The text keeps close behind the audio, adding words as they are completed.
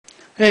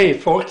Hey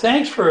folks,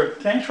 thanks for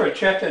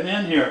checking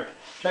in here,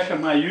 checking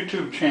my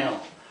YouTube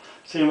channel,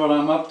 seeing what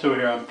I'm up to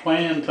here. I'm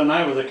playing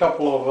tonight with a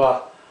couple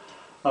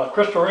of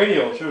crystal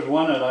radios. Here's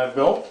one that I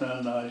built,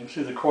 and you can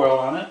see the coil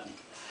on it.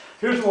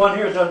 Here's one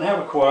here that doesn't have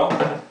a coil,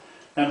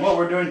 and what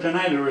we're doing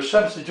tonight is we're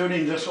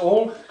substituting this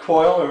old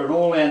coil or an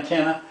old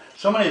antenna.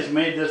 Somebody's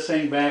made this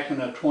thing back in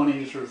the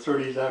 20s or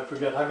 30s, I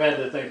forget. I've had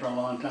this thing for a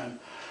long time.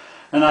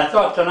 And I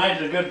thought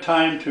tonight is a good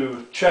time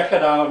to check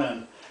it out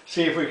and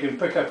see if we can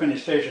pick up any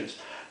stations.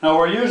 Now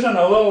we're using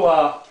a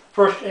little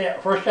first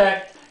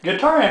act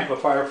guitar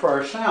amplifier for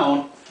our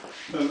sound,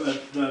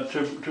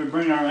 to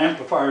bring our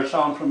amplifier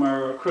sound from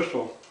our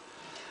crystal.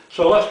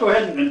 So let's go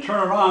ahead and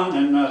turn it on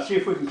and see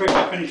if we can pick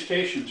up any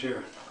stations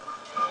here.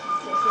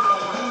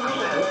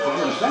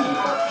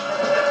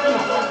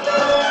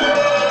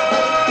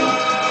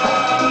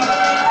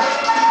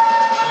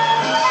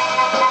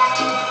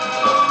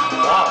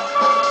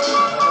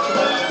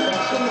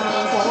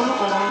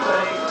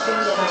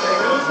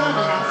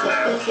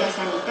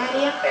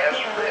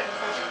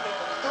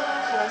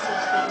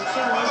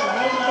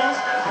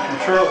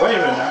 Shortwave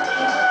in there.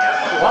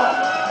 Wow.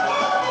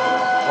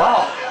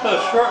 Wow.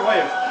 That's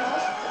shortwave.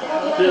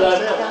 See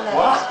that is?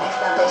 Wow.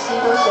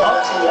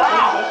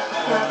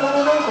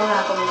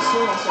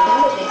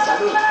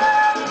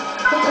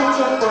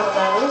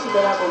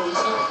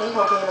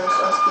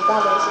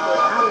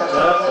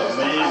 That's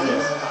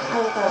amazing.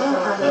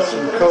 That's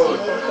some code.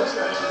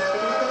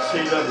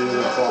 S.W.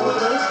 they call it.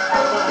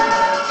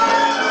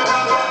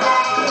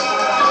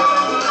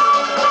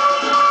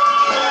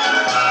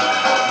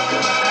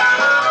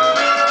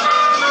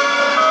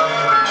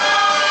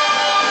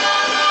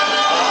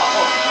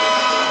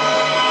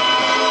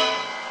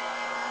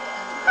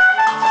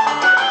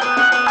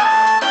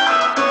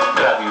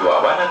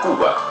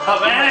 Cuba,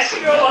 Havana una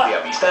señal de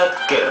amistad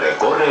que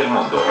recorre el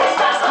mundo.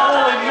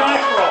 Holy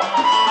mackerel!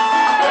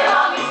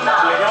 Oh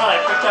my God, I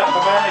picked up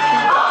Havana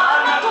Cuba.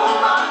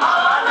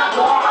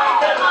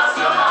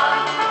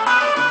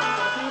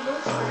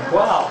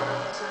 Wow.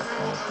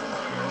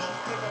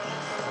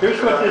 Here's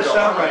what this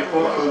sounds like,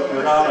 folks,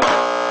 without a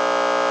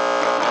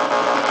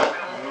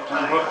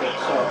hook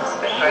itself.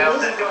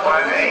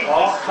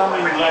 All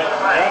coming like,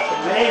 that's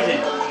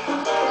amazing.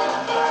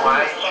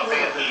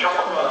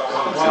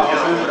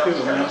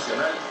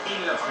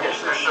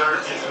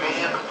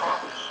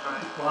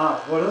 Wow,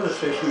 what other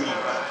stations?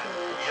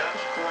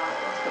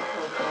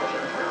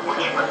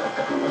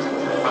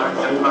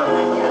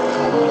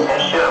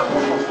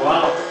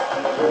 Wow,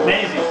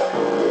 amazing.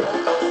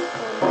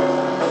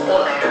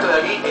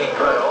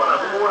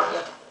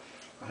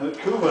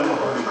 Cuba.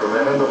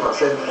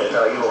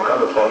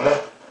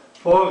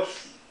 Folks,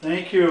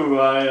 thank you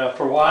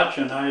for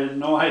watching. I had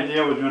no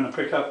idea we were going to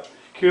pick up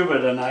Cuba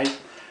tonight.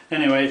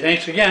 Anyway,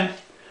 thanks again.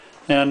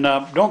 And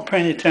don't pay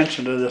any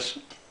attention to this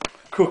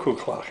cuckoo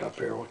clock up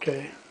here,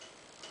 okay?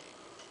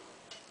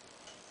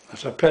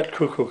 It's a pet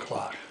cuckoo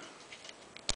clock.